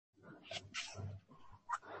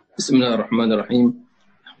بسم الله الرحمن الرحيم.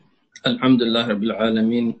 الحمد لله رب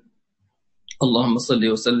العالمين، اللهم صل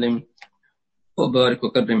وسلم وبارك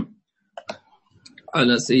وكرم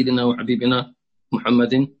على سيدنا وحبيبنا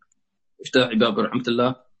محمد مفتاح باب رحمة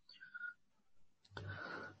الله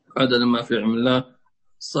عدد ما في علم الله،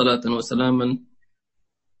 صلاة وسلاما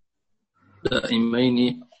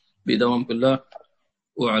دائمين بدوام كله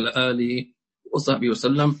وعلى آله وصحبه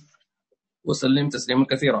وسلم تسليما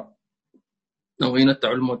كثيرا. نوينا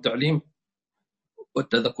التعلم والتعليم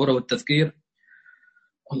والتذكر والتذكير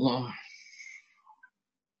الله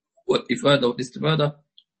والإفادة والاستفادة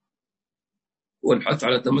والحث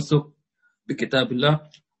على التمسك بكتاب الله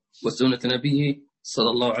وسنة نبيه صلى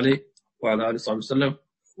الله عليه وعلى آله وصحبه وسلم،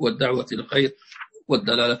 والدعوة للخير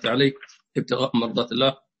والدلالة عليه ابتغاء مرضات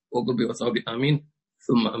الله وقربه وثوابه آمين.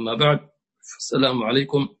 ثم أما بعد، السلام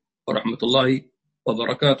عليكم ورحمة الله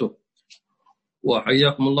وبركاته،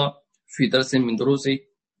 وحياكم الله في درس من دروس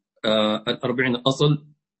الأربعين أصل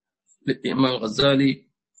للإمام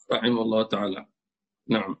الغزالي رحمه الله تعالى.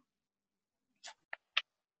 نعم،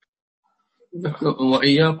 نحن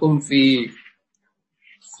وإياكم في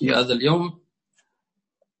هذا اليوم،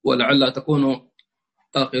 ولعل تكون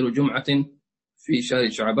آخر جمعة في شهر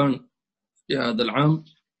شعبان لهذا العام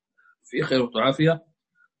في خير وعافية،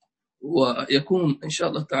 ويكون إن شاء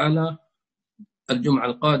الله تعالى الجمعة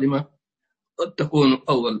القادمة قد تكون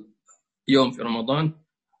أول يوم في رمضان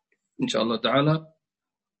إن شاء الله تعالى،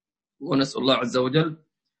 ونسأل الله عز وجل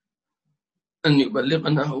أن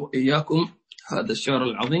يبلغنا وإياكم هذا الشهر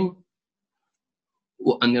العظيم،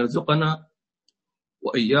 وأن يرزقنا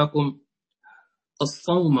وإياكم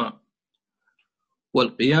الصوم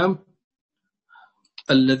والقيام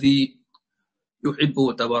الذي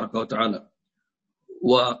يحبه تبارك وتعالى.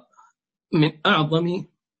 ومن أعظم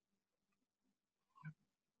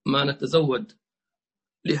ما نتزود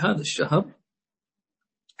لهذا الشهر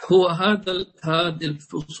هو هذه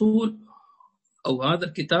الفصول أو هذا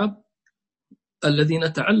الكتاب الذي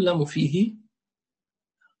نتعلم فيه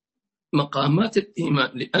مقامات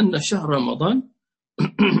الإيمان، لأن شهر رمضان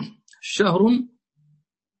شهر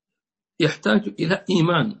يحتاج إلى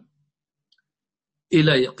إيمان،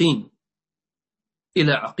 إلى يقين،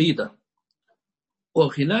 إلى عقيدة،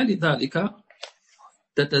 وخلال ذلك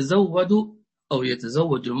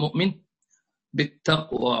يتزوج المؤمن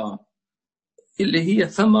بالتقوى اللي هي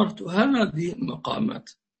ثمرة هذه المقامات.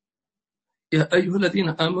 يا أيها الذين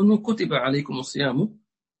آمنوا كتب عليكم الصيام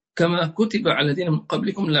كما كتب على الذين من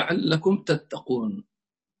قبلكم لعلكم تتقون.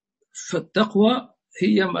 فالتقوى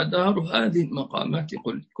هي مدار هذه المقامات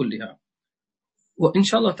كلها، وإن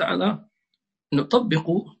شاء الله تعالى نطبق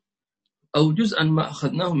أو جزءا ما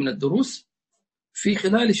أخذناه من الدروس في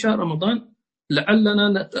خلال شهر رمضان،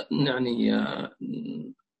 لعلنا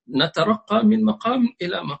نترقى من مقام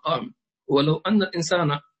إلى مقام. ولو أن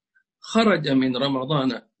الإنسان خرج من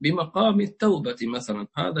رمضان بمقام التوبة مثلا،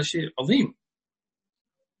 هذا شيء عظيم،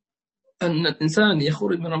 أن الإنسان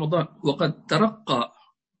يخرج من رمضان وقد ترقى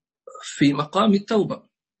في مقام التوبة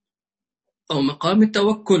أو مقام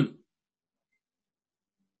التوكل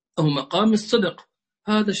أو مقام الصدق،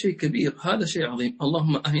 هذا شيء كبير، هذا شيء عظيم.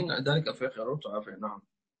 اللهم أهنا ذلك في خير وعافية. نعم،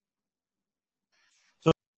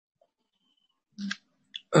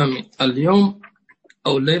 آمين. اليوم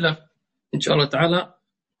أو الليلة إن شاء الله تعالى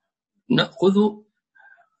نأخذ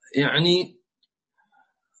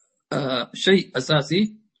شيء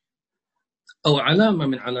أساسي أو علامة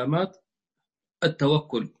من علامات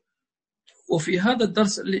التوكل. وفي هذا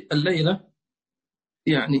الدرس الليلة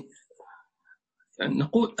يعني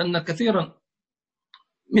نقول أن كثيرا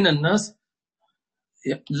من الناس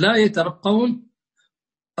لا يترقون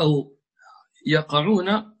أو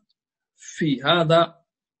يقعون في هذا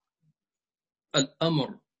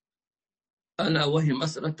الأمر، ألا وهي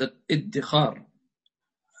مسألة الادخار،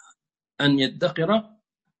 أن يدخر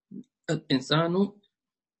الإنسان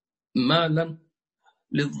مالا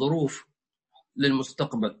للظروف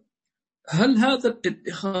للمستقبل. هل هذا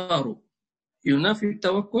الادخار ينافي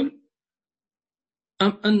التوكل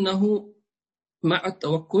أم أنه مع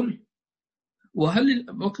التوكل؟ وهل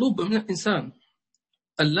المطلوب من الإنسان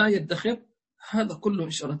أن لا يدخر؟ هذا كله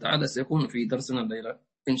إن شاء الله تعالى سيكون في درسنا الليلة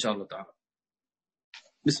إن شاء الله تعالى.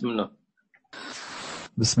 بسم الله.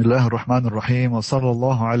 بسم الله الرحمن الرحيم، وصلى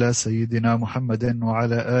الله على سيدنا محمد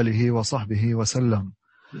وعلى آله وصحبه وسلم.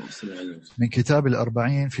 من كتاب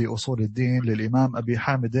الأربعين في أصول الدين للإمام أبي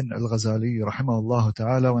حامد الغزالي رحمه الله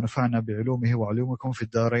تعالى، ونفعنا بعلومه وعلومكم في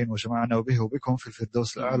الدارين، وجمعنا به وبكم في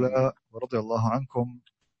الفردوس الأعلى، ورضي الله عنكم.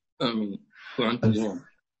 آمين.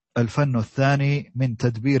 الفن الثاني من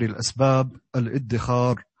تدبير الأسباب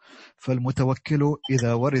الادخار. فالمتوكل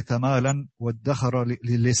إذا ورث مالا وادخر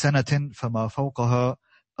لسنة فما فوقها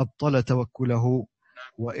أبطل توكله،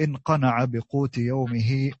 وإن قنع بقوت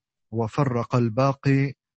يومه وفرق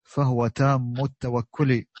الباقي فهو تام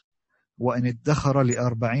التوكل. وإن ادخر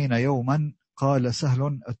ل40 يوما، قال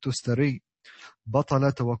سهل التستري،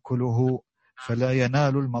 بطل توكله، فلا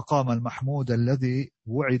ينال المقام المحمود الذي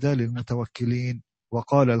وعد للمتوكلين.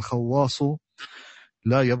 وقال الخواص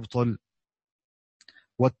لا يبطل.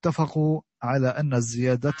 واتفقوا على أن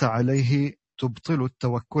الزيادة عليه تبطل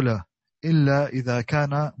التوكل، إلا إذا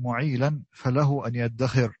كان معيلا فله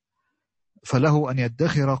أن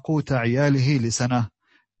يدخر قوت عياله لسنة.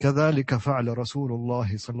 كذلك فعل رسول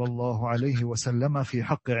الله صلى الله عليه وسلم في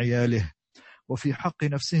حق عياله، وفي حق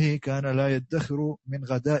نفسه كان لا يدخر من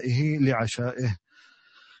غدائه لعشائه.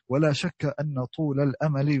 ولا شك أن طول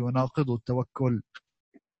الأمل يناقض التوكل.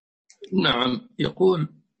 نعم.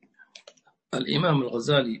 يقول الإمام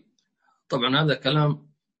الغزالي، طبعا هذا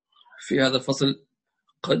كلام في هذا الفصل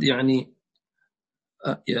قد يعني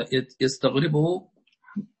يستغربه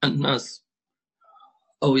الناس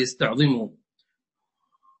أو يستعظمه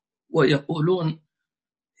ويقولون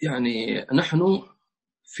يعني نحن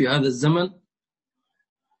في هذا الزمن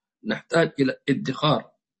نحتاج إلى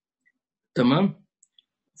ادخار. تمام.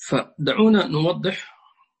 فدعونا نوضح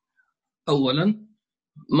أولا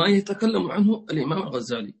ما يتكلم عنه الإمام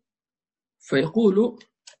الغزالي، فيقول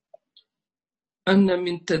أن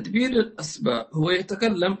من تدبير الأسباب هو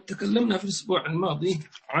تكلمنا في الأسبوع الماضي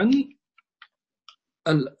عن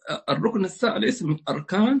الركن الثالث من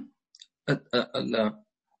أركان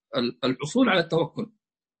الحصول على التوكل،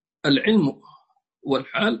 العلم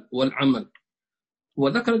والحال والعمل.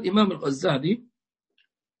 وذكر الإمام الغزالي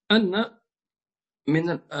أن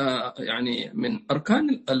من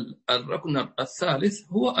أركان الركن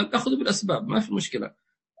الثالث هو الأخذ بالأسباب. ما في مشكلة،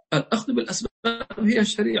 الأخذ بالأسباب هي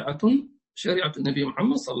شريعة النبي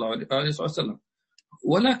محمد صلى الله عليه وسلم.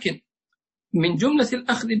 ولكن من جملة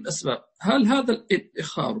الأخذ بالأسباب، هل هذا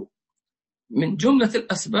الادخار من جملة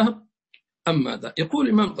الأسباب أم ماذا؟ يقول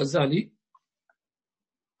الإمام الغزالي،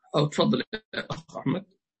 أو تفضل أخ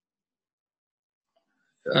أحمد.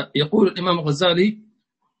 يقول الإمام الغزالي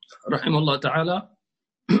رحمه الله تعالى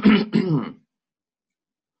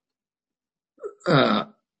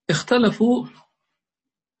اختلفوا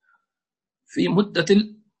في مدة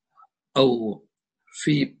أو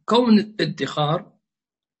في كون الادخار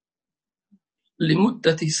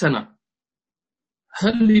لمدة سنة،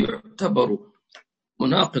 هل يعتبر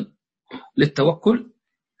مناقض للتوكل؟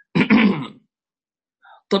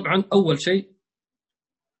 طبعا أول شيء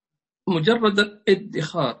مجرد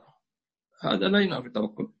الادخار هذا لا ينافي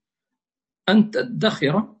التوكل. أن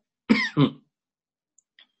تدخر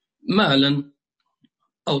مالا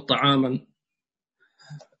أو طعاما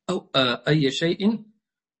أو أي شيء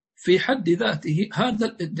في حد ذاته، هذا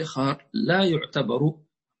الادخار لا يعتبر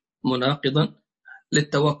مناقضا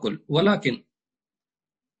للتوكل. ولكن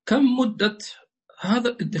كم مدة هذا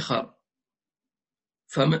الادخار؟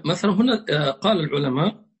 فمثلا هنا قال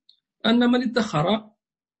العلماء أن من ادخر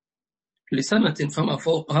لسنة فما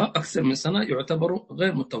فوقها أكثر من سنة يعتبر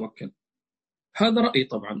غير متوكل. هذا رأي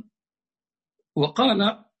طبعا.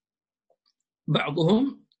 وقال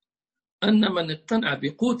بعضهم أن من اقتنع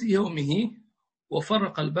بقوت يومه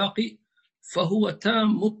وفرق الباقي فهو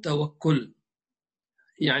تام التوكل،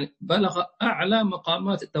 يعني بلغ أعلى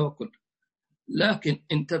مقامات التوكل. لكن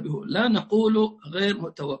انتبهوا، لا نقول غير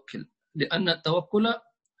متوكل، لأن التوكل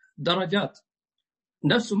درجات،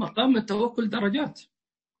 نفس مقام التوكل درجات.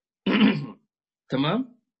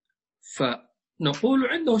 تمام. فنقول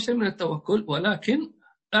عنده شيء من التوكل، ولكن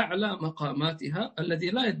أعلى مقاماتها الذي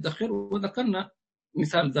لا يدخر. وذكرنا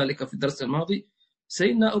مثال ذلك في الدرس الماضي،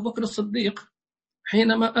 سيدنا أبو بكر الصديق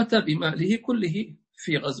حينما أتى بماله كله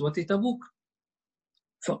في غزوة تبوك،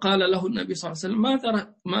 فقال له النبي صلى الله عليه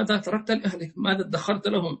وسلم: ماذا تركت لأهلك؟ ماذا ادخرت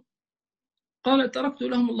لهم؟ قال: تركت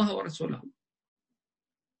لهم الله ورسوله.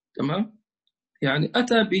 تمام. يعني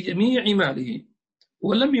أتى بجميع ماله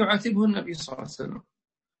ولم يعاتبه النبي صلى الله عليه وسلم.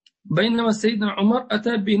 بينما سيدنا عمر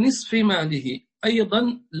أتى بنصف ماله،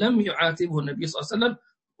 أيضا لم يعاتبه النبي صلى الله عليه وسلم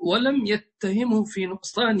ولم يتهمه في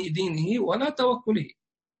نقصان دينه ولا توكله.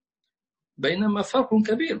 بينما فرق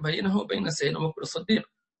كبير بينه وبين سيدنا أبو بكر الصديق،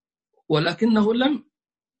 ولكنه لم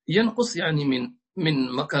ينقص يعني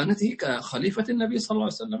من مكانته كخليفة النبي صلى الله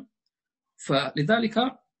عليه وسلم. فلذلك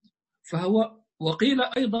فهو. وقيل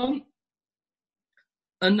أيضا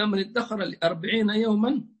أن من ادخر ل40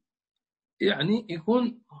 يوما يعني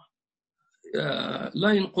يكون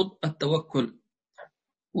لا ينقض التوكل.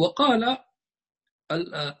 وقال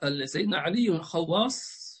سيدنا علي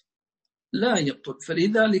الخواص: لا يبطل.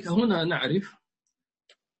 فلذلك هنا نعرف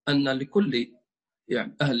أن لكل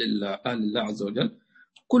يعني أهل الله عز وجل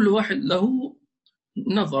كل واحد له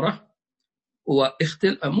نظرة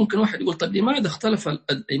ممكن واحد يقول طب لماذا اختلف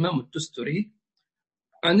الإمام الدستوري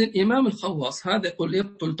عن الإمام الخواص؟ هذا يقول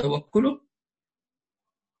يبطل توكله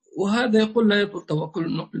وهذا يقول لا يبطل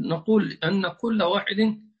توكله. نقول أن كل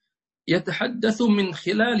واحد يتحدث من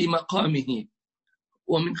خلال مقامه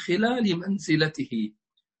ومن خلال منزلته،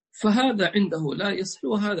 فهذا عنده لا يصل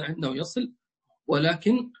وهذا عنده يصل،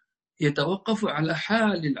 ولكن يتوقف على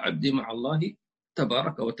حال العبد مع الله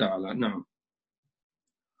تبارك وتعالى. نعم.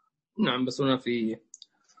 بس هنا في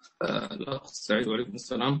الأخ سعيد وعليكم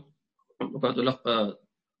السلام. بعد الأخ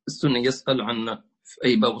السني يسأل عن في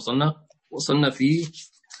أي باب وصلنا في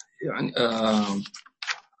يعني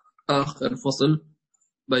آخر فصل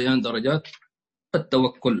بيان درجات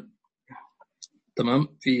التوكل.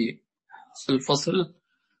 تمام. في الفصل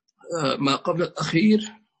ما قبل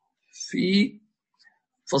الأخير في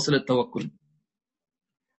فصل التوكل.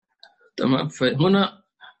 تمام. فهنا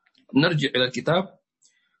نرجع إلى الكتاب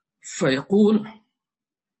فيقول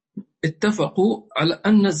اتفقوا على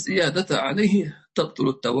أن الزيادة عليه تبطل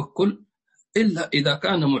التوكل إلا إذا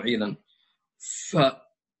كان معيلا.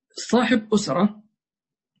 فصاحب أسرة،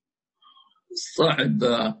 صاحب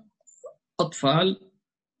أطفال،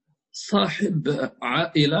 صاحب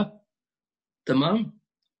عائلة، تمام،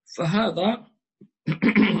 فهذا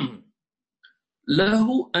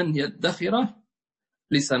له أن يدخر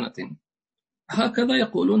لسنة. هكذا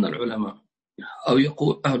يقولون العلماء أو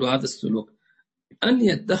يقول أهل هذا السلوك، أن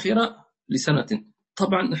يدخر لسنة.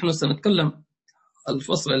 طبعا نحن سنتكلم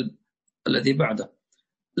الفصل الذي بعده.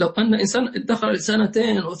 لو أن إنسان ادخر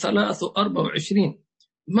لسنتين وثلاث وأربع وعشرين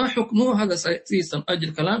ما حكمه؟ هذا سيأتي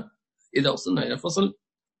سنأجل كلام إذا وصلنا إلى الفصل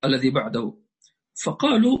الذي بعده.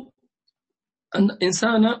 فقالوا أن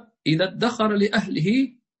إنسان إذا ادخر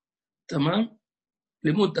لأهله تمام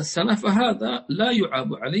لمدة سنة فهذا لا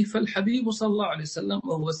يعاب عليه. فالحبيب صلى الله عليه وسلم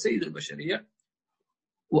وهو السيد البشرية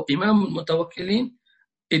وإمام المتوكلين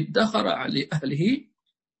ادخر لأهله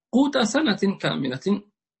قوت سنة كاملة،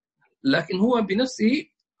 لكن هو بنفسه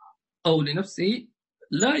أو لنفسه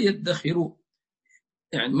لا يدخر،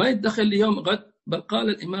 يعني ما يدخر ليوم غد، بل قال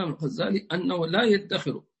الإمام الغزالي أنه لا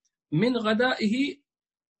يدخر من غدائه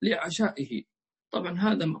لعشائه. طبعا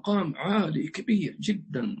هذا مقام عالي كبير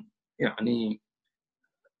جدا،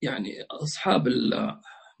 يعني أصحاب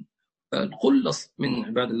الخلص من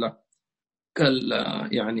عباد الله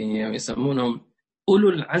يعني يسمونهم أولو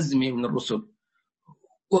العزم من الرسل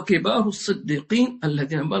وكبار الصديقين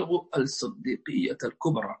الذين بلغوا الصديقية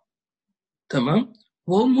الكبرى. تمام.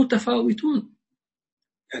 وهم متفاوتون،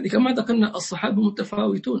 يعني كما ذكرنا الصحابة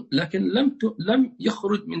متفاوتون، لكن لم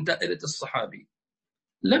يخرج من دائرة الصحابي،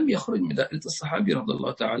 لم يخرج من دائرة الصحابي رضي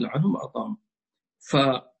الله تعالى عنهم وأرضاهم.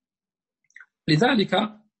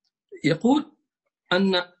 فلذلك يقول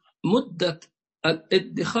أن مدة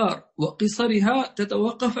الادخار وقصرها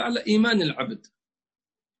تتوقف على إيمان العبد.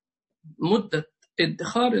 مدة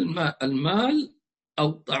ادخار المال أو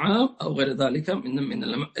الطعام أو غير ذلك من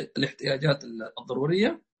الاحتياجات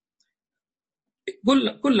الضرورية،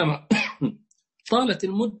 كلما طالت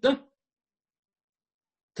المدة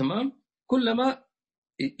تمام كلما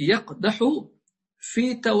يقدح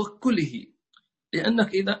في توكله.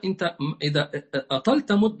 لأنك إذا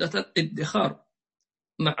أطلت مدة الادخار،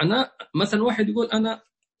 معناه مثلا واحد يقول أنا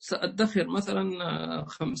سأدخر مثلا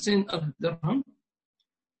 50,000 درهم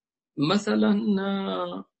مثلا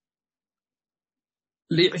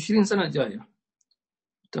ل20 سنة جاية،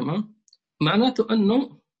 تمام، معناته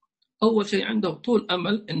أنه أول شيء عنده طول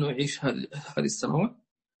أمل أنه يعيش هذه السنوات.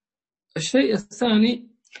 الشيء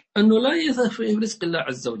الثاني أنه لا يثق في رزق الله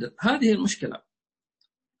عز وجل. هذه المشكلة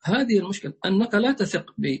أنك لا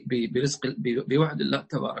تثق بوعد الله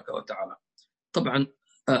تبارك وتعالى. طبعا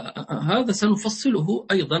هذا سنفصله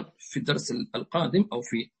أيضا في الدرس القادم أو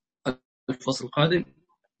في الفصل القادم،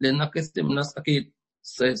 لأن كثير من الناس أكيد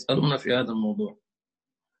سيسألون في هذا الموضوع.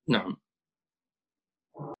 نعم.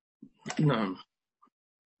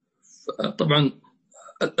 طبعا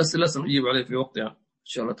الأسئلة سنجيب عليه في وقتها إن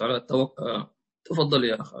شاء الله تعالى. تفضل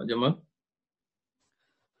يا أخ جمال.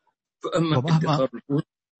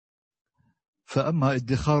 فأما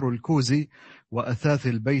ادخار الكوز وأثاث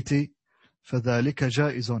البيت فذلك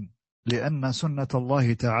جائز، لأن سنة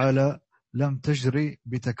الله تعالى لم تجري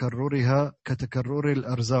بتكررها كتكرر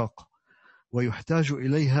الأرزاق، ويحتاج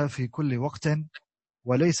إليها في كل وقت،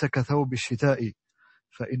 وليس كثوب الشتاء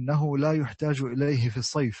فإنه لا يحتاج إليه في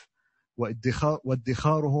الصيف،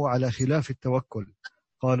 وادخاره على خلاف التوكل.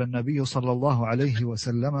 قال النبي صلى الله عليه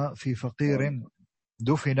وسلم في فقير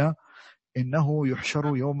دفن: إنه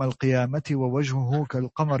يحشر يوم القيامة ووجهه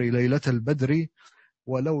كالقمر ليلة البدر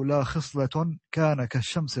ولولا خصلة كان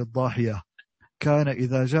كالشمس الضاحية، كان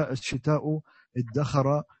إذا جاء الشتاء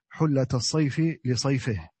ادخر حلة الصيف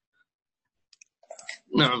لصيفه.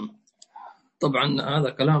 نعم، طبعا هذا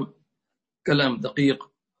كلام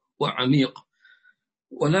دقيق وعميق،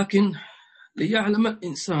 ولكن ليعلم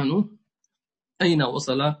الإنسان أين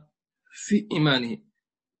وصل في إيمانه.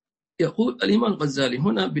 يقول الإمام الغزالي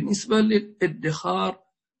هنا بالنسبة للادخار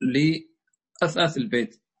لأثاث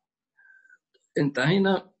البيت،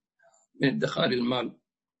 انتهينا من ادخار المال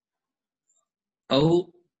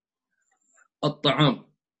أو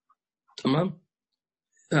الطعام، تمام.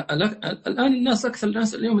 الآن أكثر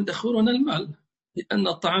الناس اليوم يدخرون المال، لأن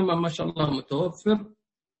الطعام ما شاء الله متوفر،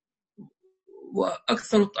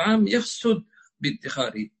 وأكثر الطعام يفسد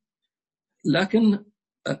بادخاره. لكن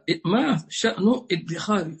ما شأن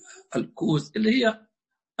ادخار الكوز اللي هي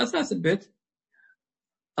أساس البيت،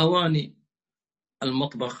 أواني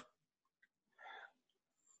المطبخ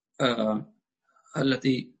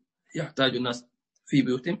التي يحتاج الناس في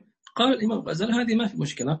بيوتهم؟ قال الإمام الغزالي هذه ما في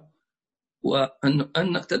مشكلة،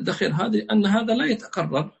 وأنك تدخر هذه، أن هذا لا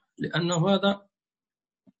يتكرر، لأنه هذا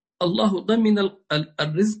الله ضمن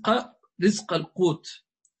الرزق، رزق القوت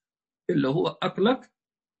اللي هو أكلك،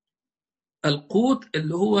 القوت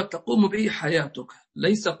اللي هو تقوم به حياتك،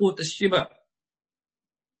 ليس قوت الشبع،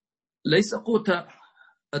 ليس قوت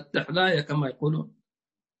التحلاية كما يقولون،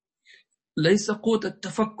 ليس قوت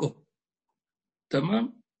التفكه،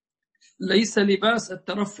 تمام، ليس لباس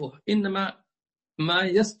الترفه، إنما ما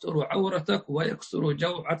يستر عورتك ويكسر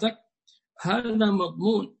جوعتك. هذا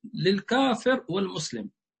مضمون للكافر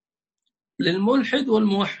والمسلم، للملحد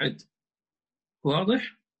والموحد،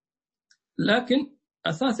 واضح؟ لكن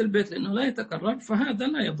أساس البيت لأنه لا يتكرر فهذا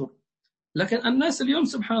لا يضر. لكن الناس اليوم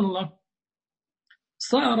سبحان الله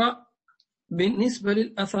صار بالنسبة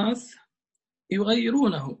للأثاث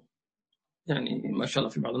يغيرونه، يعني ما شاء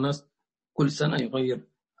الله في بعض الناس كل سنة يغير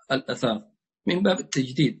الأثاث من باب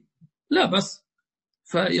التجديد، لا بس.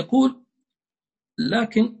 فيقول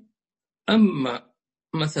لكن أما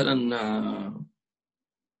مثلا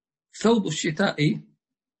ثوب الشتاء،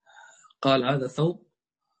 قال هذا ثوب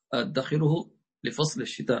أدخره لفصل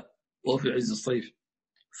الشتاء وهو في عز الصيف.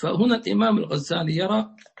 فهنا الإمام الغزالي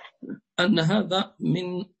يرى أن هذا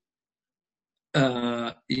من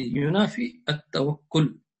ينافي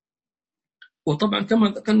التوكل. وطبعا كما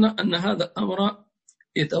ذكرنا أن هذا أمر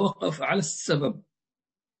يتوقف على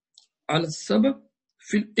السبب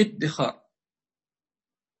في الادخار.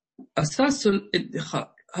 أساس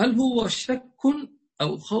الادخار هل هو شك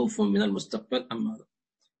أو خوف من المستقبل أم ماذا؟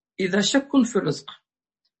 إذا شك في الرزق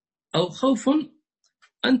أو خوف،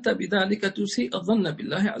 أنت بذلك تسيء الظن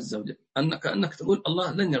بالله عز وجل، أنك تقول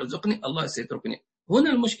الله لن يرزقني، الله سيتركني. هنا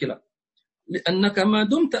المشكلة، لأنك ما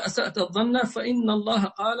دمت أسأت الظن فإن الله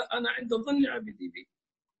قال أنا عند الظن عبدي بي.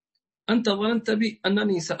 أنت ظننت بي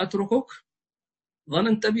أنني سأتركك،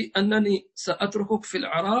 ظننت بي أنني سأتركك في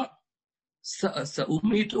العراء،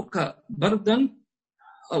 سأميتك بردا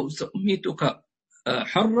أو سأميتك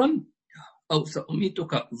حرا أو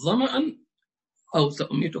سأميتك ظمأ أو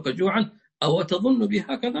سأميتك جوعا، أو تظن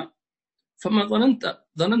بهكذا؟ فما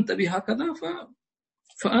ظننت بهكذا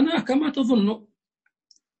فأنا كما تظن،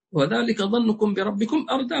 وذلك ظنكم بربكم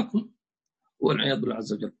أرداكم، والعياذ بالله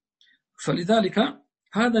عز وجل. فلذلك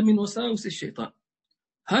هذا من وساوس الشيطان،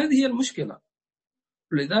 هذه هي المشكلة.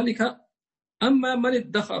 لذلك أما من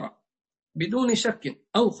ادخر بدون شك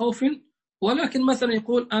أو خوف، ولكن مثلا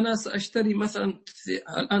يقول أنا سأشتري مثلا،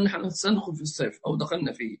 الآن نحن سندخل في الصيف أو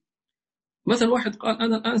دخلنا فيه، مثلا واحد قال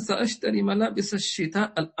أنا الآن سأشتري ملابس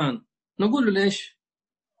الشتاء الآن، نقول له ليش؟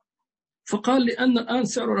 فقال لأن الآن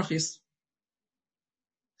سعره رخيص،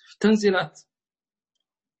 تنزيلات.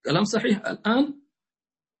 كلام صحيح، الآن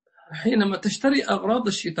حينما تشتري أغراض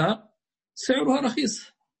الشتاء سعرها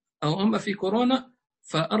رخيص، أو أما في كورونا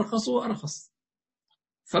فأرخص وأرخص.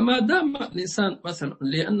 فما دام الإنسان مثلا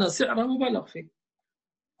لأن سعره مبالغ فيه،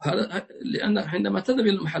 لأن حينما تذهب إلى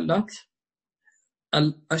المحلات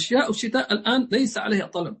الأشياء الشتاء الآن ليس عليها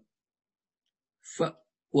طلب،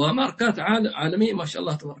 وماركات عالمية ما شاء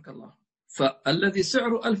الله تبارك الله، فالذي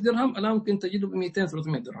سعره 1000 درهم الآن ممكن تجده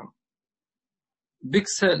ب200-300 درهم،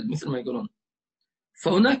 بيكسل مثل ما يقولون.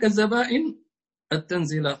 فهناك زبائن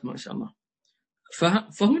التنزيلات ما شاء الله.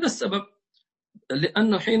 فهنا السبب،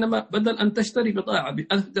 لأنه حينما بدل أن تشتري بضاعة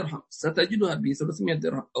ب1000 درهم ستجدها ب300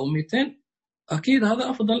 درهم أو 200، أكيد هذا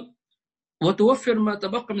أفضل، وتوفر ما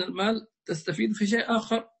تبقى من المال، تستفيد في شيء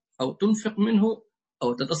آخر، أو تنفق منه،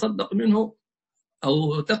 أو تتصدق منه،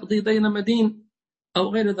 أو تقضي دين مدين، أو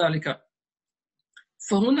غير ذلك.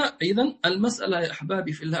 فهنا أيضا المسألة يا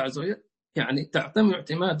أحبابي في الله عز وجل يعني تعتمد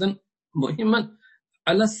اعتمادا مهما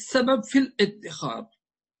على السبب في الادخار.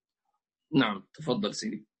 نعم تفضل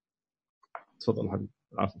سيدي. تفضل حبيبي.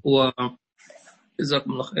 العفو.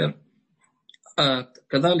 وجزاكم الله خير.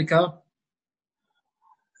 كذلك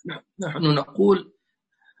نحن نقول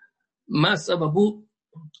ما سبب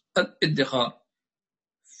الادخار؟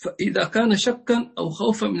 فإذا كان شكا أو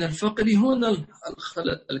خوفا من الفقر هنا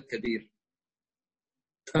الخلل الكبير.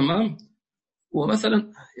 تمام.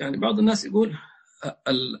 ومثلا يعني بعض الناس يقول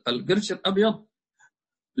القرش الأبيض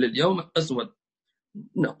لليوم الأسود.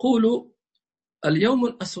 نقول اليوم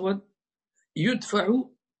الأسود يدفع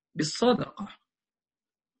بالصدقة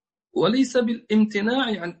وليس بالامتناع.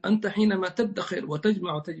 يعني أنت حينما تدخر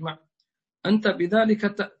وتجمع أنت بذلك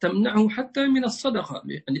تمنعه حتى من الصدقة،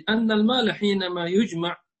 لأن المال حينما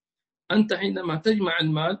يجمع، أنت حينما تجمع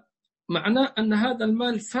المال معناه أن هذا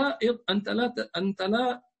المال فائض، أنت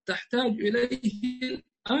لا تحتاج إليه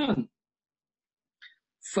الآن،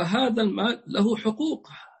 فهذا المال له حقوق.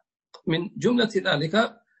 من جملة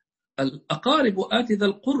ذلك الأقارب وآت ذا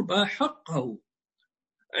القربى حقه.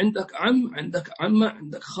 عندك عم، عندك عمة،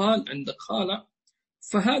 عندك خال، عندك خالة،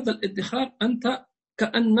 فهذا الادخار أنت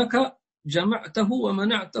كأنك جمعته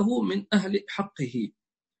ومنعته من أهل حقه.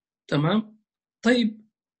 تمام. طيب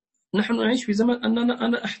نحن نعيش في زمن أننا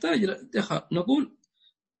أنا أحتاج إلى الادخار، نقول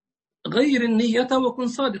غير النية وكن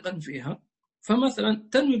صادقا فيها. فمثلا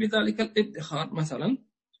تنوي بذلك الادخار مثلا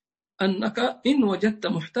أنك إن وجدت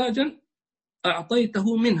محتاجا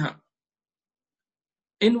أعطيته منها،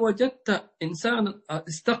 إن وجدت إنسانا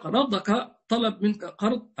استقرضك طلب منك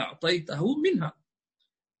قرض أعطيته منها،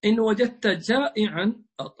 إن وجدت جائعا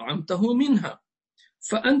أطعمته منها.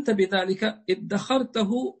 فأنت بذلك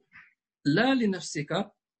ادخرته لا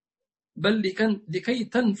لنفسك بل لكي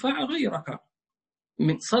تنفع غيرك،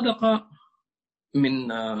 من صدقة، من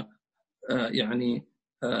يعني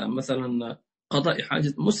مثلا قضاء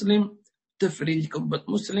حاجة مسلم، تفريج كربة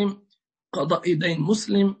مسلم، قضاء دين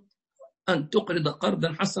مسلم، أن تقرض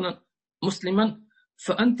قرضا حسنا مسلما.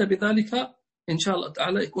 فأنت بذلك إن شاء الله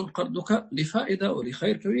تعالى يكون قرضك لفائدة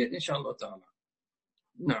ولخير كبير إن شاء الله تعالى.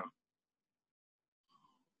 نعم.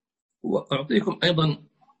 وأعطيكم أيضا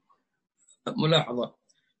ملاحظة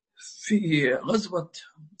في غزوة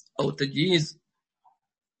أو تجهيز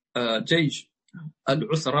جيش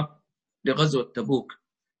العسرة لغزوة تبوك.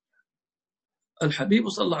 الحبيب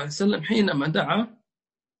صلى الله عليه وسلم حينما دعا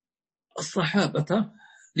الصحابة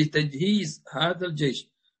لتجهيز هذا الجيش،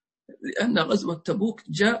 لأن غزوة تبوك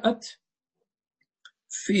جاءت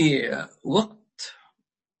في وقت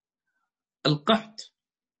القحط،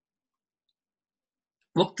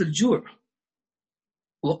 وقت الجوع،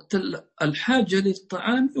 وقت الحاجة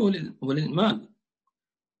للطعام وللمال،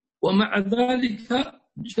 ومع ذلك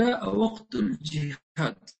جاء وقت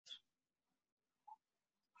الجهاد.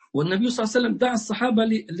 والنبي صلى الله عليه وسلم دعا الصحابة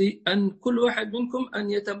لأن كل واحد منكم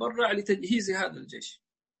أن يتبرع لتجهيز هذا الجيش.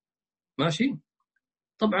 ماشي.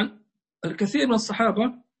 طبعا الكثير من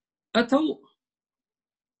الصحابة أتوا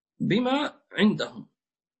بما عندهم،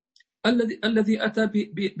 الذي أتى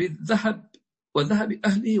بالذهب وذهب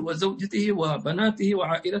أهله وزوجته وبناته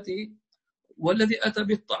وعائلته، والذي أتى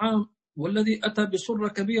بالطعام، والذي أتى بصرة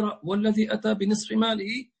كبيرة، والذي أتى بنصف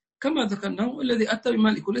ماله كما ذكرنا، والذي أتى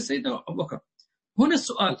بمال كل سيدنا أبو بكر. هنا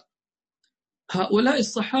السؤال، هؤلاء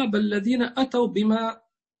الصحابة الذين أتوا بما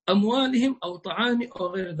أموالهم أو طعام أو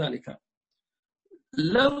غير ذلك،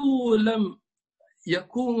 لو لم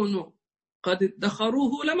يكونوا قد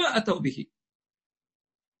ادخروه لما أتوا به،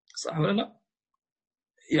 صح ولا لا؟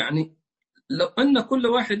 يعني لو أن كل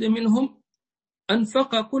واحد منهم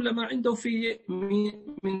أنفق كل ما عنده في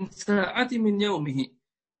من ساعة من يومه،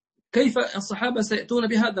 كيف الصحابة سيأتون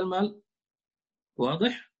بهذا المال؟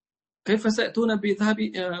 واضح؟ كيف سيأتون بذهب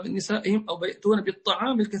نسائهم أو يأتون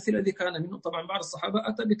بالطعام الكثير الذي كان منه؟ طبعا بعض الصحابة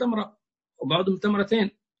أتى بتمرة، وبعضهم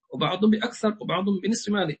بتمرتين، وبعضهم بأكثر، وبعضهم بنصف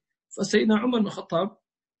ماله. فسيدنا عمر بن الخطاب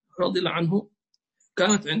رضي الله عنه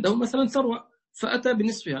كانت عنده مثلا ثروة فأتى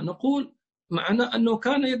بنصفها، نقول معناه أنه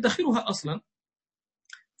كان يدخرها أصلا.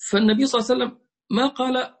 فالنبي صلى الله عليه وسلم ما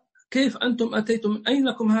قال كيف أنتم أتيتم، من أين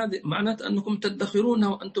لكم هذه، معناته أنكم تدخرونها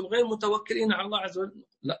وأنتم غير متوكلين على الله عز وجل،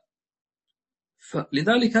 لا.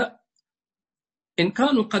 فلذلك إن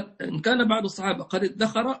كان بعض الصحابة قد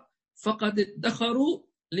ادخر، فقد ادخروا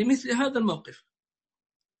لمثل هذا الموقف،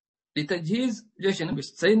 لتجهيز جيش النبي.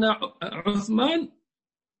 سيدنا عثمان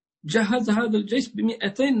جهز هذا الجيش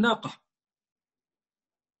ب200 ناقة،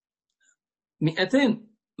 200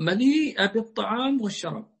 مليئة بالطعام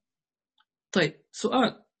والشراب. طيب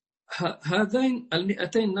سؤال، هذين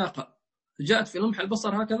 200 ناقة جاءت في لمح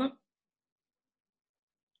البصر هكذا؟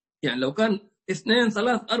 يعني لو كان 2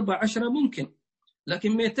 3 4 10 ممكن،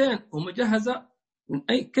 لكن 200 ومجهزة من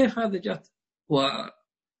أي كيف هذا جات؟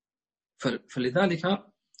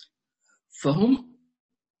 فلذلك فهم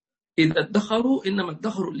إذا ادخروا إنما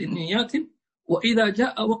ادخروا للنيات، وإذا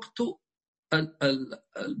جاء وقت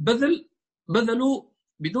البذل بذلوا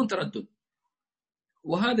بدون تردد.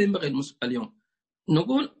 وهذا ينبغي اليوم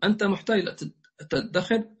نقول أنت محتاج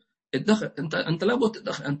تدخر، أنت لابد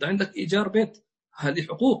تدخر، أنت عندك إيجار بيت، هذه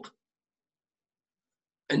حقوق،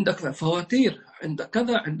 عندك فواتير، عندك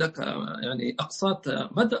كذا، عندك يعني أقساط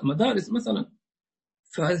مدارس مثلا،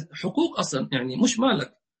 فحقوق أصلا يعني مش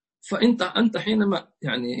مالك. فأنت حينما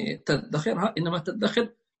يعني تدخرها إنما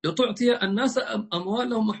تدخر لتعطي الناس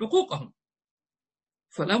أموالهم وحقوقهم،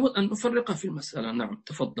 فلا بد أن نفرق في المسألة. نعم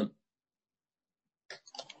تفضل.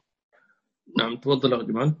 نعم تفضل يا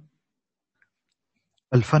جمال.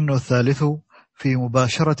 الفن الثالث في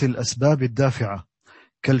مباشرة الأسباب الدافعة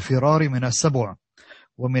كالفرار من السبع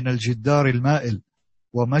ومن الجدار المائل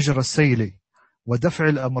ومجرى السيل ودفع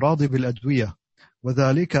الأمراض بالأدوية،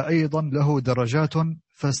 وذلك أيضا له درجات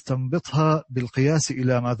فاستنبطها بالقياس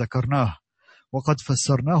إلى ما ذكرناه، وقد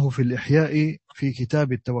فسرناه في الإحياء في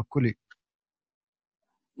كتاب التوكل.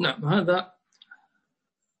 نعم هذا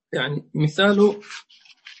يعني مثال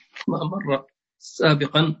ما مر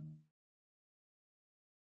سابقا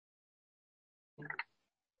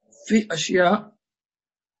في أشياء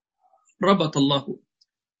ربط الله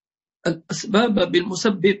الأسباب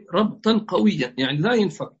بالمسبب ربطا قويا يعني لا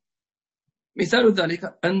ينفع. مثال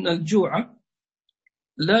ذلك أن الجوع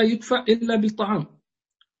لا يدفع إلا بالطعام،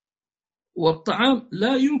 والطعام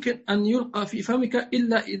لا يمكن أن يلقى في فمك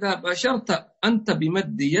إلا إذا باشرت أنت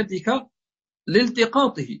بمد يدك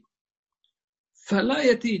لالتقاطه. فلا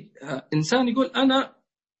يتي إنسان يقول أنا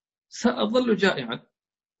سأظل جائعا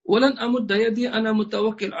ولن أمد يدي، أنا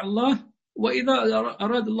متوكل على الله، وإذا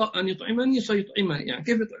أراد الله أن يطعمني سيطعمني. يعني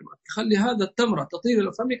كيف يطعمك؟ يخلي هذا التمرة تطير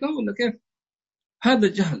إلى فمك ولا كيف؟ هذا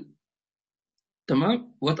جهل.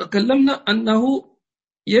 تمام. وتكلمنا أنه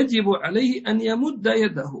يجب عليه أن يمد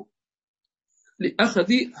يده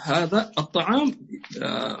لأخذ هذا الطعام.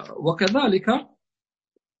 وكذلك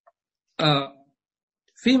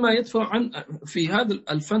فيما يدفع عن في هذا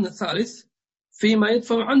الفن الثالث فيما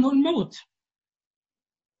يدفع عنه الموت.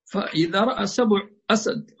 فإذا رأى سبع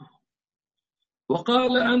أسد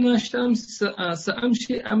وقال أنا شمس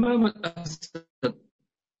سأمشي أمام الأسد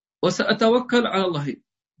وسأتوكل على الله،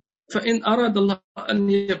 فإن أراد الله أن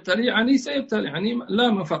يبتلعني سيبتلعني لا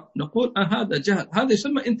مفر، نقول هذا جهل، هذا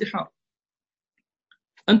يسمى انتحار،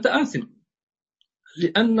 أنت آثم،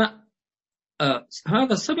 لأن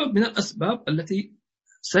هذا السبب من الأسباب التي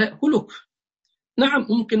سيأكلك. نعم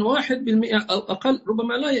ممكن 1% أو أقل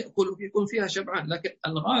ربما لا يأكلك، يكون فيها شبعان، لكن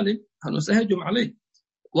الغالب أنه سيهجم عليه.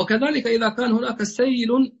 وكذلك إذا كان هناك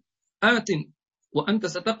سيل آت وأنت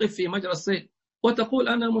ستقف في مجرى السيل وتقول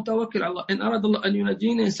أنا متوكل على الله، إن أراد الله أن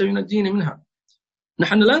ينجيني سينجيني منها.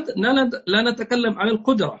 نحن لا نتكلم عن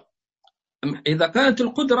القدرة. إذا كانت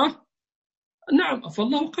القدرة نعم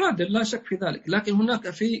فالله قادر لا شك في ذلك، لكن هناك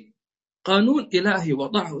في قانون إلهي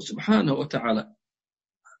وضعه سبحانه وتعالى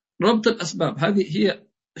ربط الأسباب، هذه هي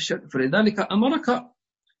الشرك. فلذلك أمرك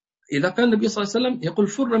إذا كان النبي صلى الله عليه وسلم يقول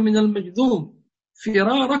فر من المجذوم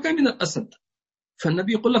فرارك من الأسد،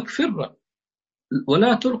 فالنبي يقول لك فر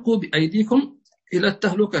ولا تلقوا بأيديكم إلى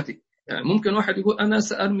التهلكة. يعني ممكن واحد يقول أنا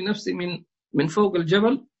سأرمي نفسي من فوق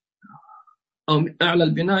الجبل أو من أعلى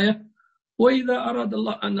البناية، وإذا أراد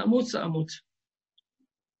الله أن أموت سأموت.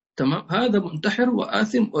 تمام. هذا منتحر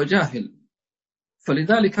وآثم وجاهل.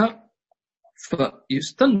 فلذلك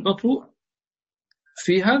فيستنبط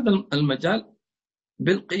في هذا المجال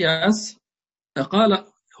بالقياس. قال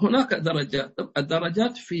هناك درجات،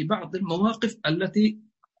 الدرجات في بعض المواقف التي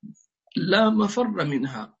لا مفر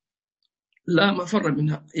منها، لا مفر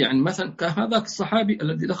منها. يعني مثلا كهذاك الصحابي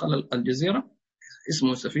الذي دخل الجزيرة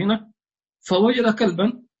اسمه سفينة فوجد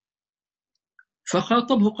كلبا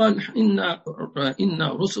فخاطبه قال إن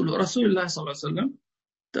رسول الله صلى الله عليه وسلم.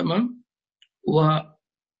 تمام.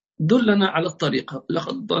 ودلنا على الطريقة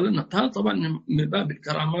لقد ضلنا. هذا طبعا من باب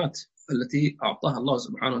الكرامات التي أعطاها الله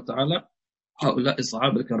سبحانه وتعالى هؤلاء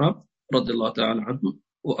الصحابة الكرام رضي الله تعالى عنهم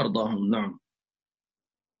وأرضاهم. نعم.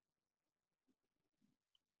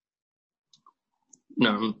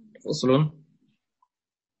 نعم.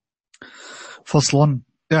 فصل.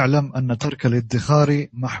 اعلم أن ترك الادخار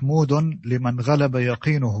محمود لمن غلب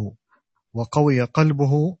يقينه وقوي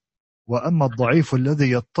قلبه، وأما الضعيف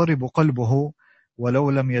الذي يضطرب قلبه ولو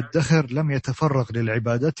لم يدخر لم يتفرغ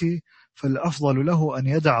للعبادة، فالأفضل له أن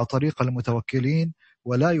يدع طريق المتوكلين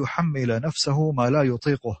ولا يحمل نفسه ما لا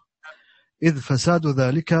يطيقه، إذ فساد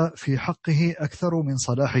ذلك في حقه أكثر من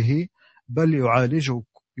صلاحه، بل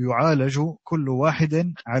يعالج كل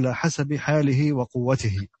واحد على حسب حاله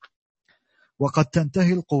وقوته. وقد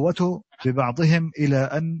تنتهي القوة ببعضهم إلى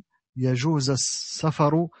أن يجوز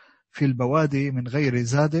السفر في البوادي من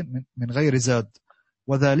غير زاد،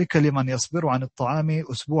 وذلك لمن يصبر عن الطعام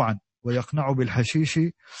أسبوعا ويقنع بالحشيش،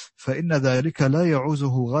 فإن ذلك لا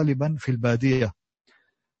يعوزه غالبا في البادية.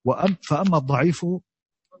 فأما الضعيف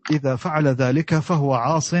إذا فعل ذلك فهو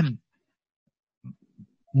عاص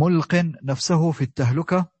ملق نفسه في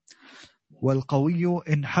التهلكة، والقوي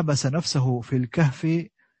إن حبس نفسه في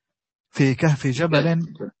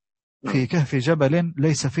كهف جبل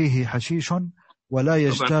ليس فيه حشيش ولا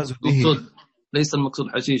يجتاز به. ليس المقصود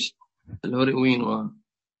حشيش الهيروين،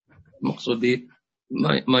 والمقصود به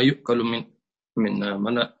ما يؤكل من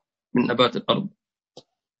نبات الأرض.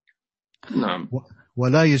 نعم.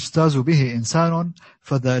 ولا يجتاز به إنسان،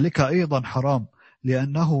 فذلك أيضا حرام،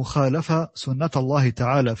 لأنه خالف سنة الله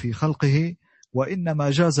تعالى في خلقه،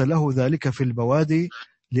 وإنما جاز له ذلك في البوادي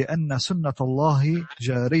لأن سنة الله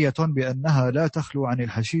جارية بأنها لا تخلو عن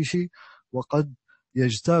الحشيش، وقد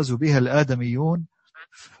يجتاز بها الآدميون،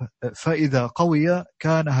 فإذا قوي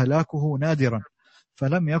كان هلاكه نادرا،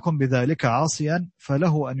 فلم يكن بذلك عاصيا،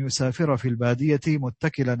 فله أن يسافر في البادية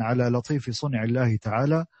متكلا على لطيف صنع الله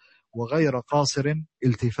تعالى، وغير قاصر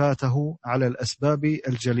التفاته على الأسباب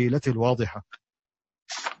الجليلة الواضحة.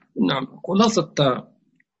 نعم. خلاصة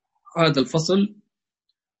هذا الفصل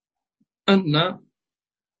أن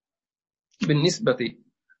بالنسبة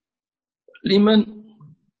لمن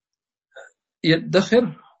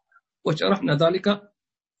يدخر، وشرحنا ذلك،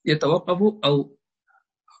 يتوقف أو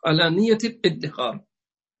على نية الادخار،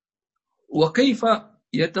 وكيف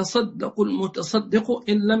يتصدق المتصدق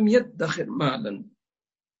إن لم يدخر مالا.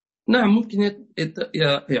 نعم، ممكن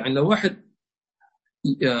يعني لو واحد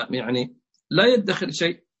يعني لا يدخر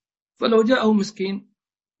شيء، فلو جاءه مسكين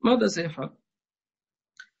ماذا سيفعل؟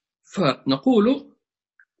 فنقول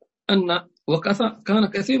أن كان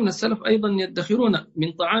كثير من السلف أيضا يدخرون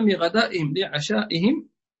من طعام غدائهم لعشائهم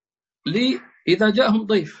إذا جاءهم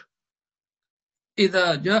ضيف،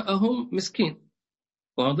 إذا جاءهم مسكين،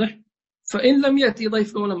 واضح؟ فإن لم يأتي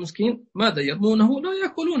ضيف ولا مسكين ماذا يرمونه؟ لا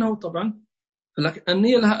يأكلونه طبعا، لكن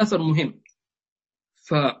النية لها أثر مهم.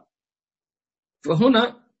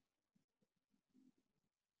 فهنا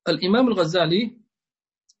الإمام الغزالي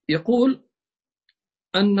يقول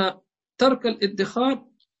أن ترك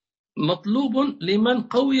الادخار مطلوب لمن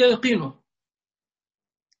قوي يقينه.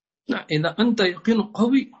 إذا أنت يقين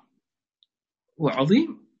قوي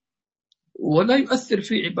وعظيم ولا يؤثر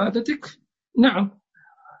في عبادتك، نعم،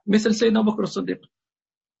 مثل سيدنا أبو بكر الصديق.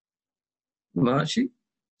 ماشي،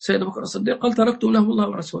 سيدنا أبو بكر الصديق قال تركتم له الله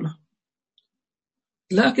ورسوله.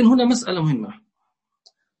 لكن هنا مسألة مهمة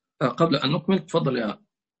قبل أن نكمل، تفضل يا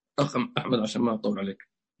أخ أحمد عشان ما أطول عليك.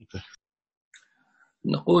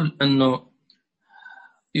 نقول أنه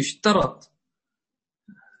يشترط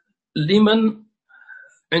لمن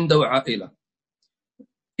عنده عائلة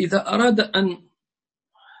إذا أراد أن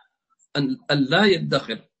لا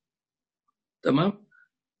يدخر، تمام،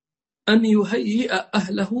 أن يهيئ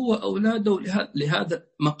أهله وأولاده لهذا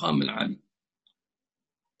المقام العالي،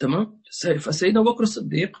 تمام. فسيدنا أبو بكر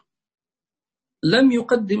الصديق لم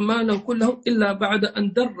يقدم ماله كله إلا بعد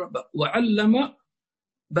أن درب وعلم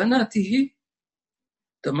بناته،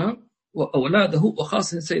 تمام، وأولاده،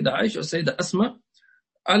 وخاصة السيدة عائشة والسيدة أسماء،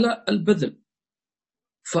 على البذل.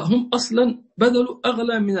 فهم أصلا بذلوا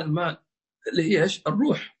أغلى من المال اللي هي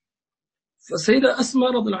الروح. فالسيدة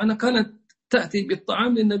أسماء رضي الله عنها كانت تأتي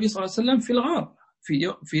بالطعام للنبي صلى الله عليه وسلم في الغار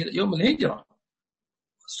في يوم الهجرة،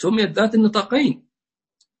 سميت ذات النطاقين،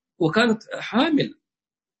 وكانت حامل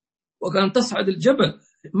وكانت تصعد الجبل.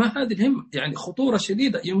 ما هذه الهمة؟ يعني خطورة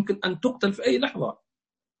شديدة، يمكن أن تقتل في أي لحظة،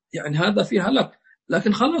 يعني هذا فيه هلاك.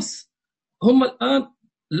 لكن خلاص هم الآن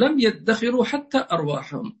لم يدخروا حتى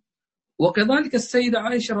أرواحهم. وكذلك السيدة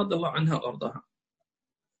عائشة رضي الله عنها وأرضاها،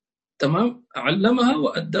 تمام، علمها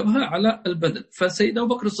وأدبها على البذل. فسيدنا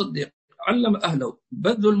أبو بكر الصديق علم أهله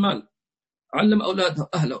بذل المال، علم أولاده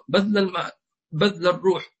أهله بذل المال، بذل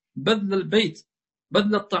الروح، بذل البيت،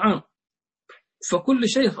 بذل الطعام. فكل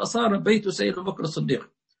شيء فصار بيت سيدنا أبو بكر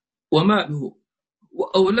الصديق وماله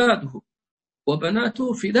وأولاده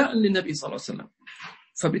وبناته فداء للنبي صلى الله عليه وسلم.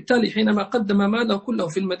 فبالتالي حينما قدم ماله كله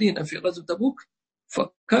في المدينة في غزوة تبوك،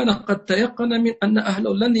 فكان قد تيقن من أن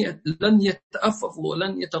أهله لن يتأففوا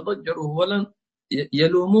ولن يتضجروا ولن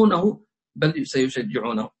يلومونه، بل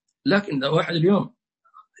سيشجعونه. لكن إذا واحد اليوم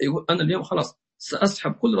يقول أنا اليوم خلاص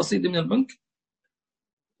سأسحب كل رصيدي من البنك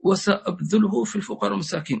وسأبذله في الفقراء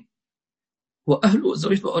والمساكين، وأهله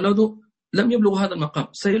وزوجته وأولاده لم يبلغوا هذا المقام،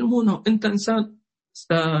 سيلمونه، أنت إنسان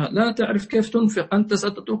لا تعرف كيف تنفق، أنت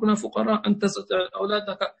ستتركنا فقراء، أنت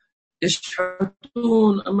أولادك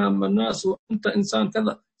يشحتون أمام الناس وأنت إنسان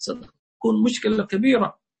كذا، ستكون مشكلة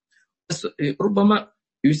كبيرة. ربما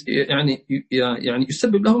يعني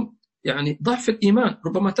يسبب لهم يعني ضعف الإيمان،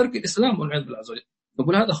 ربما ترك الإسلام والعياذ بالله عز وجل.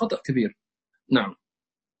 نقول هذا خطأ كبير. نعم.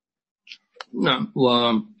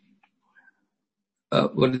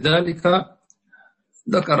 ولذلك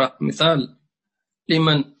ذكر مثال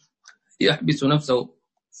لمن يحبس نفسه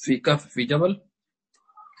في كهف في جبل،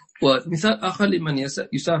 ومثال آخر لمن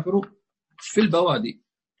يسافر في البوادي.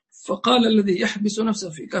 فقال الذي يحبس نفسه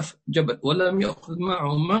في كهف جبل ولم يأخذ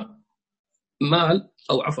معه مال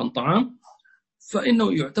أو عفوا طعام،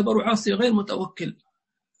 فإنه يعتبر عاصي غير متوكل،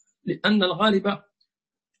 لأن الغالب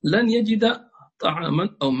لن يجد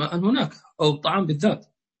طعاما أو ماء هناك، أو طعام بالذات،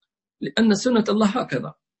 لأن سنة الله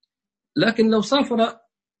هكذا. لكن لو سافر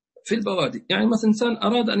في البوادي، يعني مثلا إنسان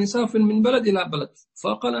أراد أن يسافر من بلد إلى بلد،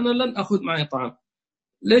 فقال أنا لن أخذ معي طعام.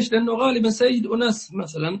 ليش؟ لأنه غالبا سيد أناس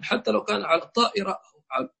مثلا، حتى لو كان على الطائرة أو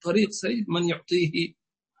على الطريق، سيد من يعطيه،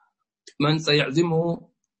 من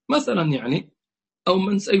سيعزمه مثلا يعني، أو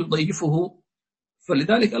من سيضيفه،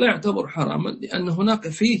 فلذلك لا يعتبر حراما، لأن هناك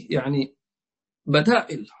فيه يعني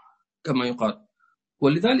بدائل كما يقال.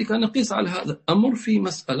 ولذلك نقيس على هذا الأمر في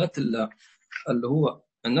مسألة اللي هو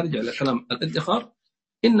أن نرجع لكلام الادخار،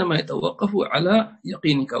 إنما يتوقف على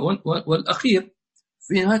يقينك. والأخير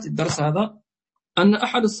في نهاية الدرس هذا أن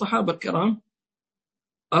أحد الصحابة الكرام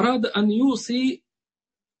أراد أن يوصي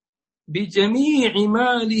بجميع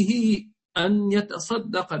ماله أن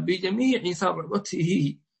يتصدق بجميع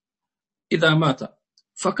ثروته إذا مات،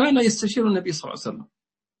 فكان يستشير النبي صلى الله عليه وسلم،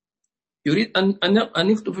 يريد أن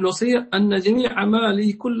يكتب في الوصية أن جميع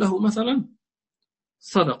مالي كله مثلا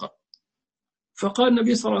صدقة. فقال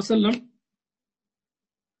النبي صلى الله عليه وسلم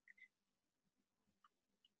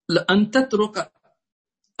لأن تترك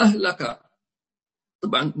أهلك،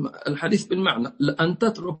 طبعا الحديث بالمعنى، لأن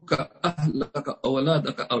تترك أهلك أو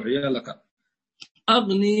أولادك أو عيالك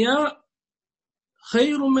أغنياء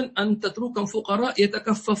خير من أن تتركهم فقراء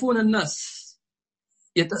يتكففون الناس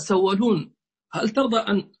يتسولون. هل ترضى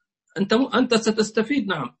أن أنت ستستفيد؟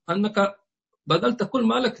 نعم، أنك بذلت كل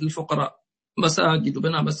مالك للفقراء، مساجد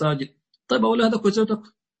وبناء مساجد. طيب أولادك وزوجتك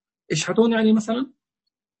يشحتون يعني مثلا،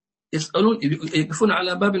 يسألون، يقفون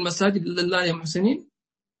على باب المساجد لله يا محسنين؟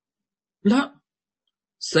 لا،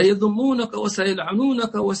 سيذمونك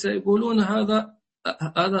وسيلعنونك وسيقولون هذا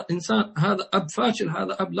إنسان، هذا أب فاشل،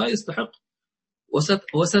 هذا أب لا يستحق،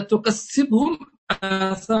 وستكسبهم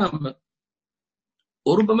آثاما،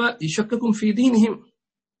 وربما يشككون في دينهم.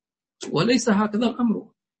 وليس هكذا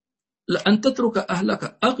الأمر. لأن تترك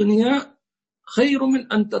أهلك أغنياء خير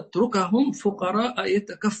من أن تتركهم فقراء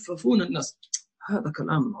يتكففون الناس. هذا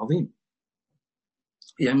كلام عظيم.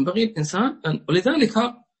 ينبغي الإنسان ولذلك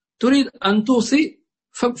تريد أن توصي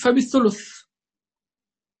فبالثلث،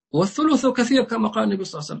 والثلث كثير كما قال النبي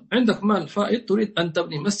صلى الله عليه وسلم. عندك مال فائض تريد أن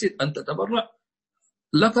تبني مسجد، أن تتبرع،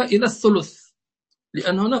 لك إلى الثلث،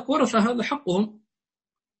 لأن هناك ورثة، هذا حقهم،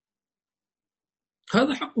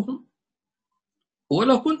 هذا حقهم.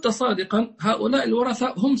 ولو كنت صادقا هؤلاء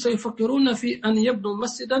الورثة هم سيفكرون في أن يبنوا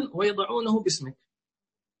مسجدا ويضعونه باسمك،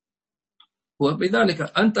 وبذلك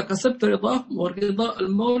أنت كسبت رضاه ورضا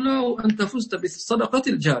المولى، وأنت فزت بالصدقة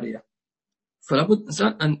الجارية. فلا بد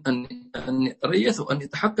الإنسان أن يتريث وأن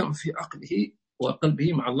يتحكم في عقله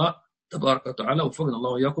وقلبه مع الله تبارك وتعالى. وفقنا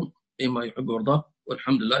الله وإياكم لما يحب ويرضاه،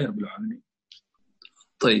 والحمد لله رب العالمين.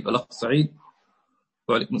 طيب الأخ سعيد،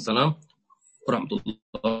 وعليكم السلام ورحمة الله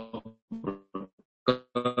وبركاته.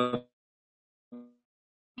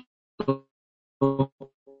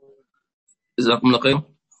 جزاكم الله خير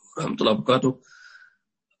ورحمة الله وبركاته.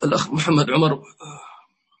 الأخ محمد عمر،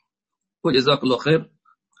 وجزاك الله خير.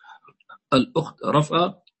 الأخت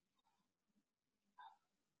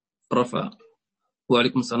رفع،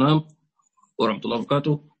 وعليكم السلام ورحمة الله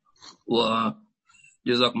وبركاته،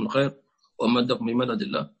 وجزاكم الله خير ومدكم بمدد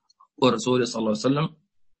الله ورسوله صلى الله عليه وسلم.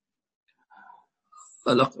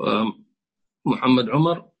 الأخ محمد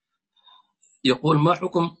عمر يقول ما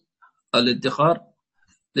حكم الادخار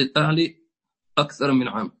للأهل أكثر من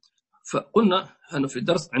عام؟ فقلنا أنه في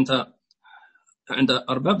الدرس عند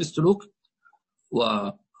أرباب السلوك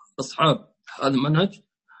وأصحاب هذا المنهج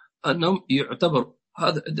أنهم يعتبر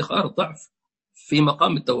هذا الادخار ضعف في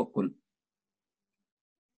مقام التوكل.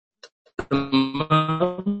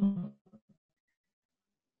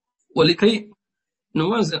 ولكي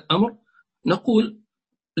نوازن الأمر نقول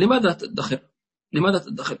لماذا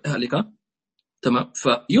تدخر أهلك؟ تمام.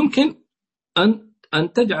 فيمكن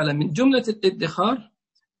أن تجعل من جملة الادخار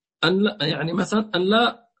أن لا، يعني مثلا أن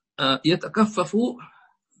لا يتكففوا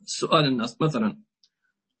سؤال الناس مثلا،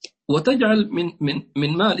 وتجعل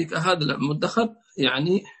من مالك هذا المدخر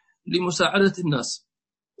يعني لمساعدة الناس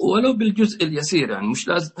ولو بالجزء اليسير، يعني مش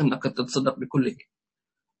لازم أنك تتصدق بكله.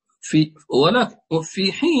 ولكن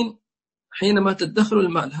وفي حينما تدخر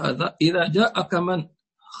المال هذا، إذا جاءك من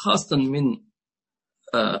خاصة من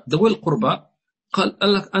ذوي القربى قال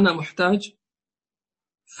لك أنا محتاج،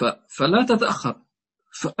 فلا تتأخر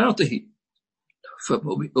فأعطه،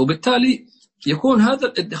 وبالتالي يكون هذا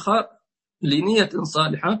الادخار لنية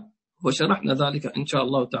صالحة، وشرحنا ذلك إن شاء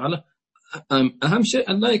الله تعالى. أهم شيء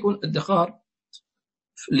أن لا يكون ادخار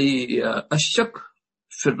للشك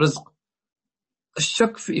في الرزق،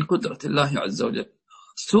 الشك في قدرة الله عز وجل،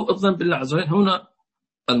 سوء الظن بالله عز وجل، هنا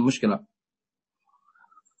المشكلة.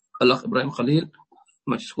 الأخ إبراهيم خليل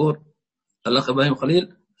مشكور. الأخ إبراهيم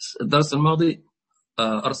خليل الدرس الماضي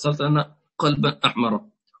أرسلت لنا قلبا أحمر،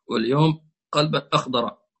 واليوم قلبا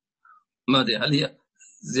أخضر. ما أدري هل هي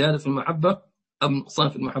زيادة في المحبة أم نقصان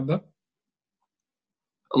في المحبة؟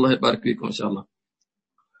 الله يبارك فيكم إن شاء الله.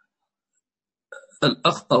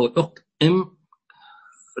 الأخ أو الأخت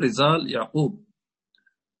رزال يعقوب،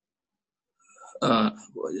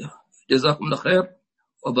 جزاكم الله خير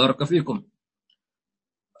وبارك فيكم.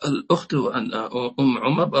 الأخت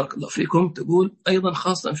عمر بارك الله فيكم تقول أيضا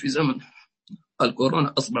خاصة في زمن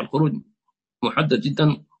الكورونا أصبح الخروج محدد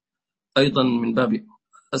جدا، أيضا من باب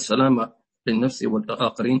السلامة للنفس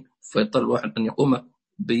والآخرين، فيضطر الواحد أن يقوم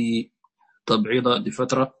بتبعيضه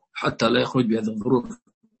لفترة حتى لا يخرج بهذه الظروف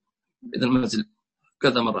إذا المنزل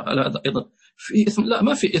كذا مرة. هذا أيضا في إثم؟ لا،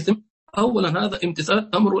 ما في إثم. أولا هذا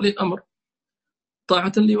امتثال أمر ولي الأمر،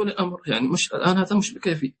 طاعة لي ولي الأمر، يعني مش الآن هذا مش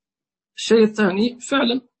بكيفي. الشيء الثاني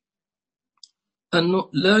فعلا أنه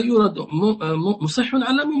لا يرد مصح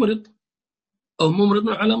على ممرض أو ممرض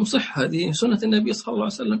على مصح، هذه سنة النبي صلى الله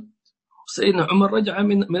عليه وسلم. سيدنا عمر رجع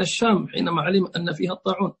من الشام حينما علم أن فيها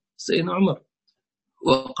الطاعون، سيدنا عمر،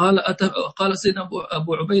 وقال سيدنا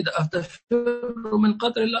أبو عبيدة أتفر من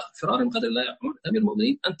قدر الله؟ فرار من قدر الله يا عمر أمير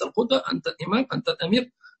المؤمنين، أنت القدوة، أنت الإمام، أنت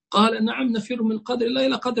الأمير. قال نعم نفر من قدر الله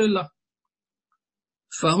إلى قدر الله.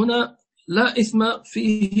 فهنا لا إثم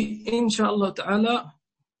فيه إن شاء الله تعالى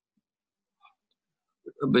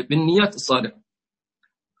بالنيات الصالحة.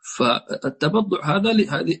 فالتبضع هذا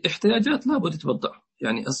لهذه احتياجات لا بد تتبضع،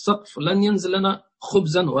 يعني السقف لن ينزل لنا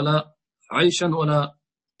خبزا ولا عيشا ولا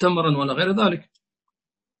تمرا ولا غير ذلك.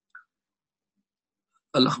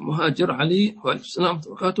 الأخ مهاجر علي وعليكم السلام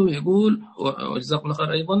وبركاته يقول وجزاكم الله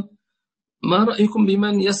خير أيضا، ما رأيكم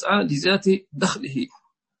بمن يسعى لزيادة دخله؟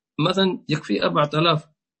 مثلا يكفي 4000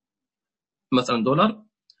 مثلا دولار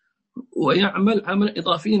ويعمل عمل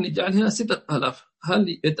إضافي لجعلها 6000،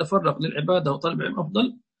 هل يتفرغ للعبادة وطلب العلم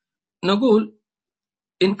أفضل؟ نقول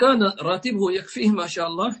إن كان راتبه يكفيه ما شاء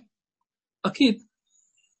الله أكيد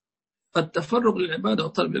التفرغ للعبادة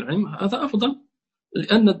وطلب العلم هذا أفضل،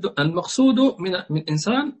 لأن المقصود من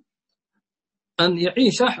إنسان أن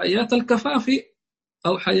يعيش حياة الكفاف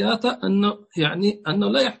أو حياة أنه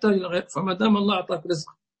لا يحتاج لغير، فما دام الله أعطاك رزق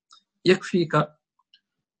يكفيك.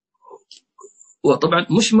 وطبعا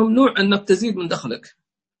مش ممنوع أنك تزيد من دخلك،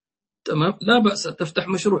 تمام، لا بأس تفتح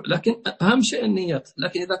مشروع، لكن أهم شيء النيات.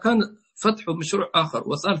 لكن إذا كان فتح مشروع آخر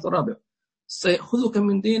وثالث ورابع سيأخذك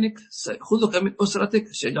من دينك، سيأخذك من أسرتك،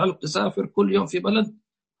 سيجعلك تسافر كل يوم في بلد،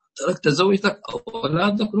 تركت زوجتك أو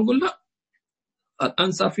أولادك، نقول لا،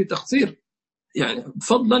 الآن صار في تقصير، يعني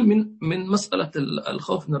فضلا من مسألة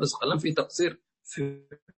الخوف من الرزق، الآن في تقصير في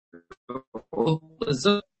حقوق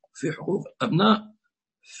الزوج، في حقوق الأبناء،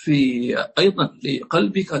 في أيضا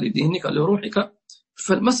لقلبك لدينك لروحك.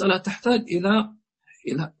 فالمسألة تحتاج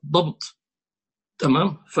إلى ضبط،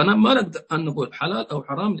 تمام. فأنا ما نقدر أن نقول حلال أو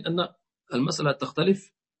حرام، لأن المسألة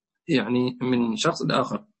تختلف يعني من شخص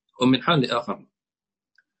لآخر ومن حال لآخر.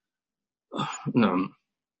 نعم.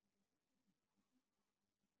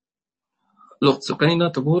 الأخت سكينة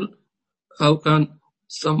تقول how can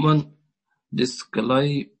someone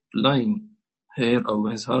discline hair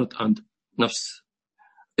أو his heart and نفس؟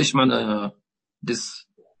 إيش معنى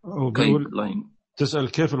discline؟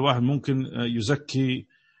 تسأل كيف الواحد ممكن يزكي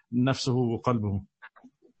نفسه وقلبه.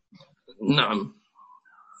 نعم.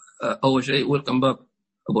 أول شيء ويلكم باك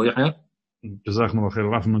أبو يحيى، جزاكم الله خير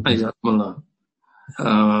وعافية منكم. حياكم الله.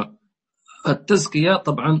 التزكية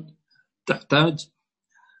طبعا تحتاج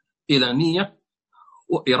إلى نية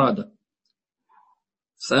وإرادة.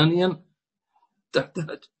 ثانيا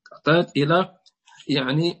تحتاج إلى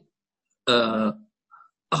يعني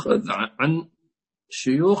أخذ عن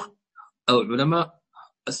شيوخ أو علماء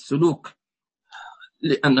السلوك،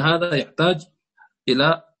 لأن هذا يحتاج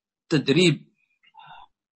إلى تدريب،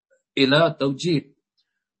 إلى توجيه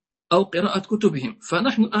أو قراءة كتبهم.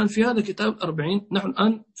 فنحن الآن في هذا كتاب الأربعين نحن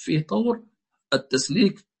الآن في طور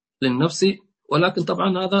التسليك للنفس، ولكن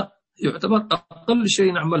طبعا هذا يعتبر أقل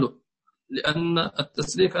شيء نعمله، لأن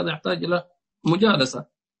التسليك هذا يحتاج إلى مجالسة،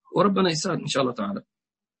 وربنا يساعد إن شاء الله تعالى.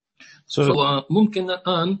 فممكن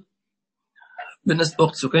الآن بالنسبة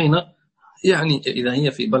وقت سكينة، يعني إذا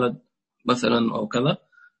هي في بلد مثلا أو كذا،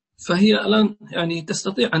 فهي الآن يعني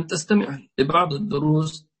تستطيع أن تستمع لبعض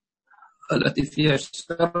الدروس التي فيها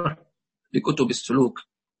شرح لكتب السلوك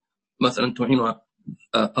مثلا تعينها،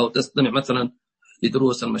 أو تستمع مثلا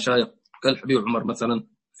لدروس المشايخ كالحبيب عمر مثلا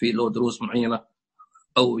في له دروس معينة،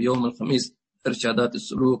 أو يوم الخميس إرشادات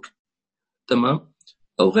السلوك، تمام،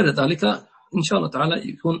 أو غير ذلك إن شاء الله تعالى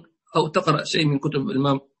يكون، أو تقرأ شيء من كتب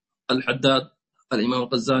الإمام الحداد، الإمام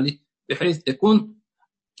الغزالي، بحيث يكون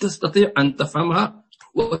تستطيع أن تفهمها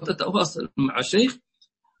وتتواصل مع الشيخ.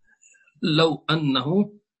 لو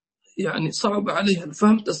أنه يعني صعب عليه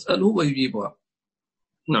الفهم تسأله ويجيبها.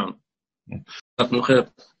 نعم، جزاكم الله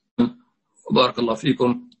خير وبارك الله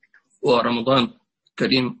فيكم، ورمضان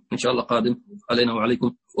كريم إن شاء الله قادم علينا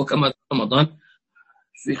وعليكم، وكما رمضان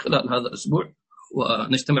في خلال هذا الأسبوع،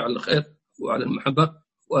 ونجتمع على الخير وعلى المحبة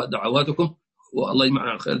ودعواتكم، والله يجمعنا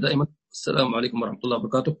على الخير دائما. السلام عليكم ورحمة الله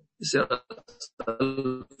وبركاته.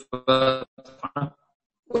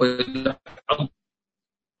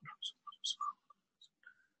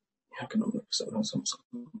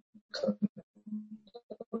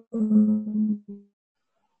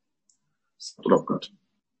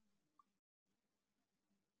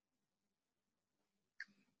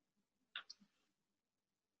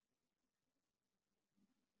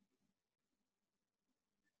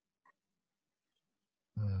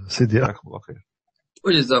 سيدي جزاكم الله خير.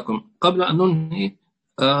 وجزاكم. قبل أن ننهي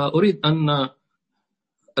أريد أن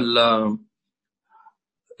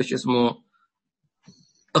إيش اسمه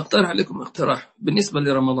أقترح عليكم اقتراح بالنسبة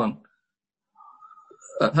لرمضان.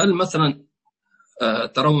 هل مثلا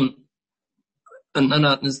ترون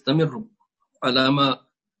أننا نستمر على ما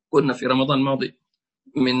كنا في رمضان الماضي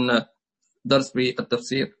من درس في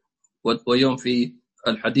التفسير، ويوم في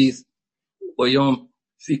الحديث، ويوم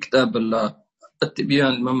في كتاب التبيان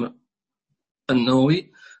الإمام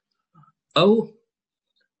النووي، أو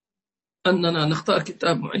أننا نختار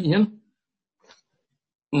كتاب معين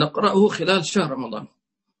نقرأه خلال شهر رمضان،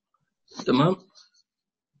 تمام،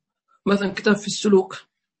 مثلا كتاب في السلوك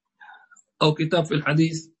أو كتاب في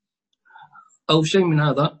الحديث أو شيء من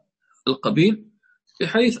هذا القبيل،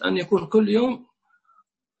 بحيث أن يكون كل يوم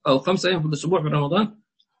أو 5 أيام في الأسبوع في رمضان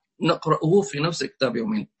نقرأه في نفس الكتاب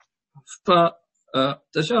يومين.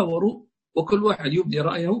 فتشاوروا وكل واحد يبدي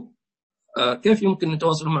رأيه. كيف يمكن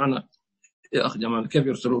يتواصلوا معنا يا أخ جمال؟ كيف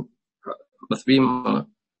يرسلوا بس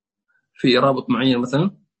في رابط معين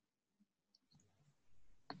مثلا؟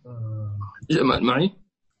 جمال معي؟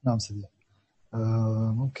 نعم سيدي.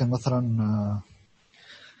 ممكن مثلا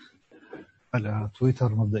على تويتر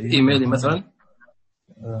مبدئيا، إيميلي مثلا.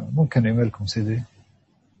 ممكن إيميلكم سيدي،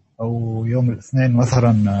 أو يوم الاثنين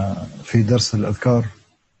مثلا في درس الأذكار.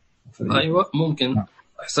 أيوة ممكن.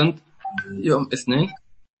 أحسنت. يوم الاثنين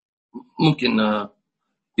ممكن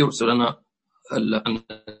يرسل لنا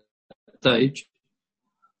النتائج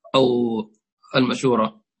أو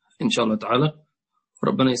المشورة إن شاء الله تعالى.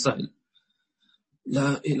 ربنا يسهل.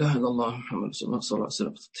 لا إله إلا الله محمد رسول الله صلى الله عليه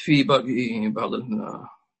وسلم. في باقي بعض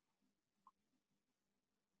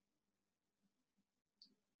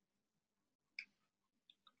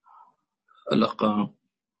الأخ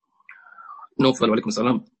نوفل، وعليكم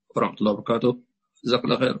السلام ورحمة الله وبركاته. جزاك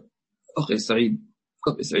الله خير. أخي سعيد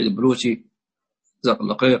البلوشي، جزاك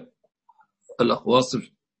الله خير. الأخ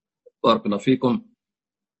واصف، بارك الله فيكم.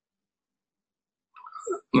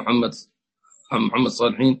 محمد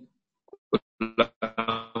صالحين، كل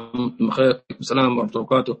عام وانتم بخير. السلام ورحمة الله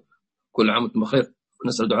وبركاته. كل عام وانتم بخير،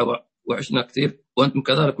 ونسأل دعاء وعشنا كثير وأنتم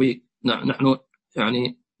كذلك. نحن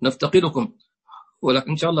يعني نفتقدكم، ولكن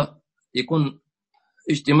إن شاء الله يكون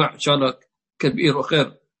اجتماع إن شاء الله كبير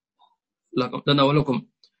وخير لنا ولكم.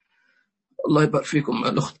 الله يبارك فيكم.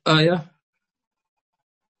 الأخت آية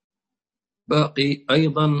باقي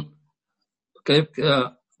أيضا، كيف؟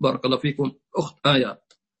 بارك الله فيكم. أخت آية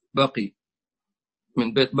باقي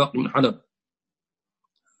من بيت باقي من حلب.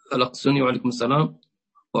 الأخ السني، وعليكم السلام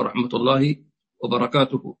ورحمة الله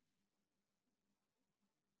وبركاته.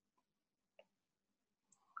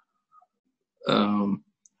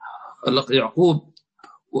 الأخ يعقوب،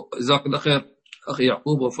 جزاك الله خير. أخي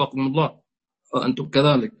يعقوب وفقكم الله، وأنتم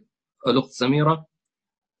كذلك. الأخت سميرة،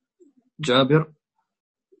 جابر،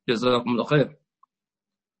 جزاكم الله خير.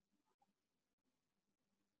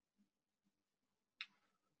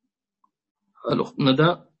 الأخت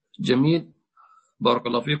ندى، جميل، بارك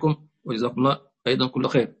الله فيكم وجزاكم الله أيضا كل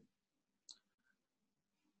خير.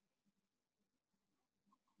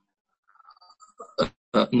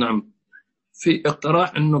 نعم، في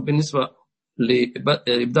اقتراح أنه بالنسبة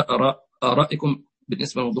لإبداء آرائكم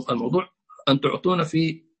بالنسبة للموضوع، أن تعطونا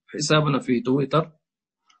في حسابنا في تويتر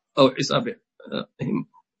أو حساب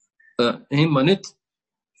همنت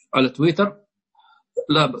على تويتر،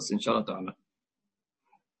 لا بس إن شاء الله تعالى.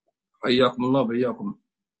 حياكم الله وبياكم.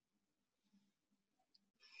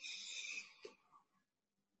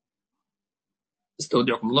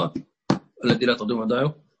 استودعكم الله الذي لا تضيع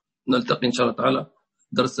ودائعه. نلتقي إن شاء الله تعالى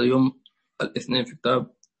درس يوم الاثنين في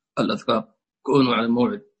كتاب الأذكار. كونوا على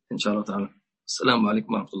الموعد إن شاء الله تعالى. السلام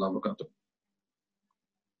عليكم ورحمة الله وبركاته.